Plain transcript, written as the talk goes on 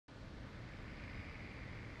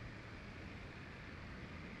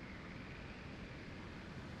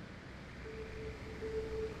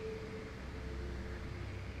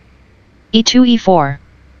e2 e4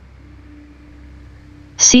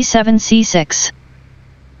 c7 c6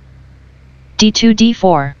 d2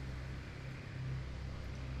 d4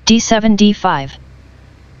 d7 d5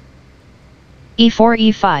 e4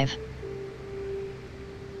 e5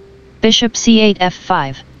 bishop c8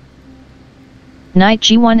 f5 knight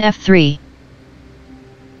g1 f3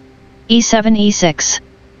 e7 e6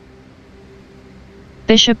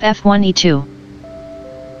 bishop f1 e2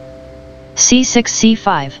 c6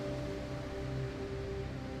 c5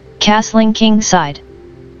 castling king side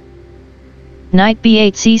knight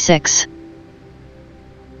b8 c6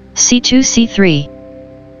 c2 c3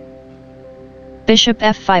 bishop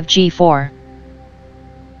f5 g4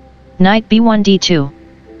 knight b1 d2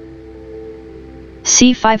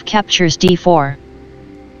 c5 captures d4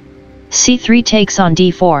 c3 takes on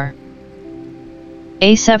d4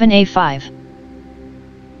 a7 a5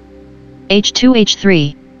 h2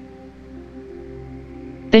 h3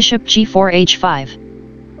 bishop g4 h5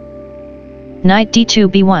 knight d2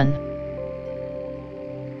 b1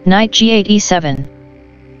 knight g8 e7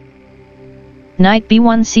 knight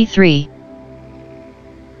b1 c3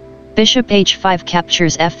 bishop h5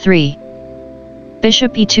 captures f3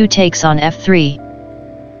 bishop e2 takes on f3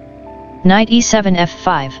 knight e7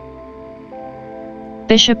 f5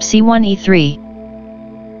 bishop c1 e3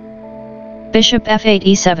 bishop f8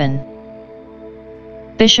 e7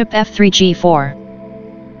 bishop f3 g4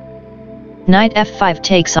 knight f5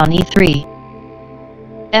 takes on e3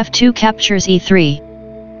 f2 captures e3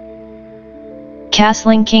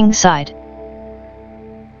 castling king side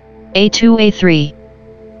a2 a3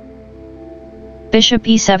 bishop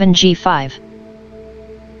e7 g5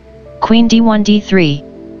 queen d1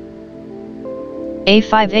 d3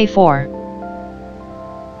 a5 a4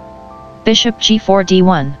 bishop g4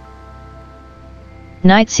 d1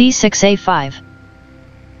 knight c6 a5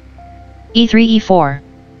 e3 e4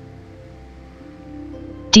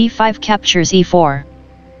 d5 captures e4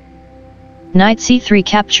 knight c3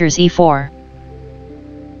 captures e4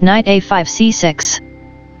 knight a5 c6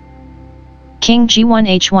 king g1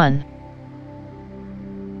 h1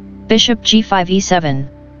 bishop g5 e7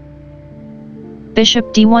 bishop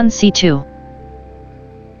d1 c2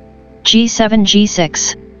 g7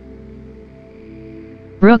 g6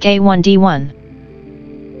 rook a1 d1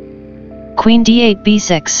 queen d8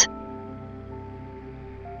 b6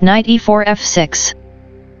 knight e4 f6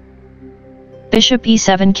 bishop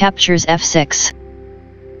e7 captures f6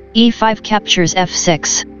 e5 captures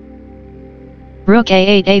f6 rook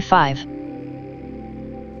a8 a5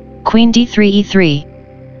 queen d3 e3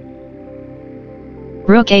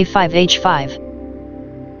 rook a5 h5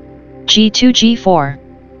 g2 g4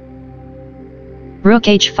 rook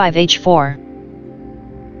h5 h4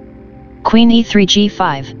 queen e3 g5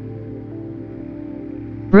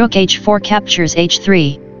 rook h4 captures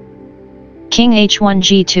h3 king h1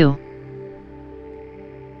 g2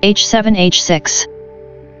 h7 h6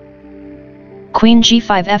 queen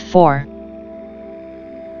g5 f4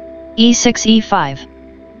 e6 e5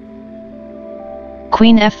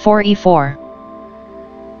 queen f4 e4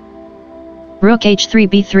 rook h3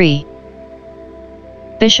 b3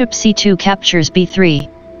 bishop c2 captures b3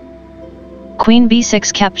 queen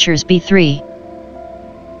b6 captures b3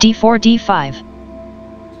 d4 d5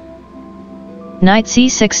 knight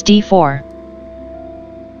c6 d4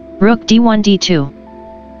 rook d1 d2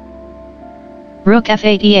 rook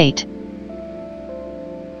f8 e8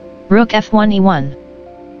 rook f1 e1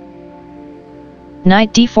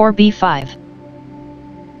 knight d4 b5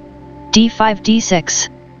 d5 d6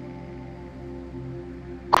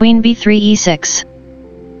 queen b3 e6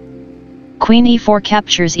 queen e4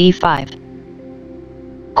 captures e5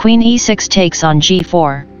 queen e6 takes on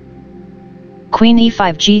g4 queen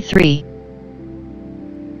e5 g3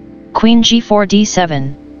 queen g4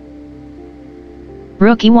 d7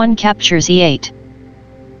 rook e1 captures e8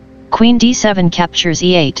 queen d7 captures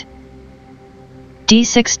e8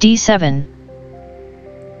 d6 d7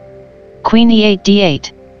 queen e8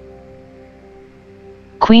 d8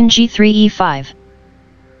 queen g3 e5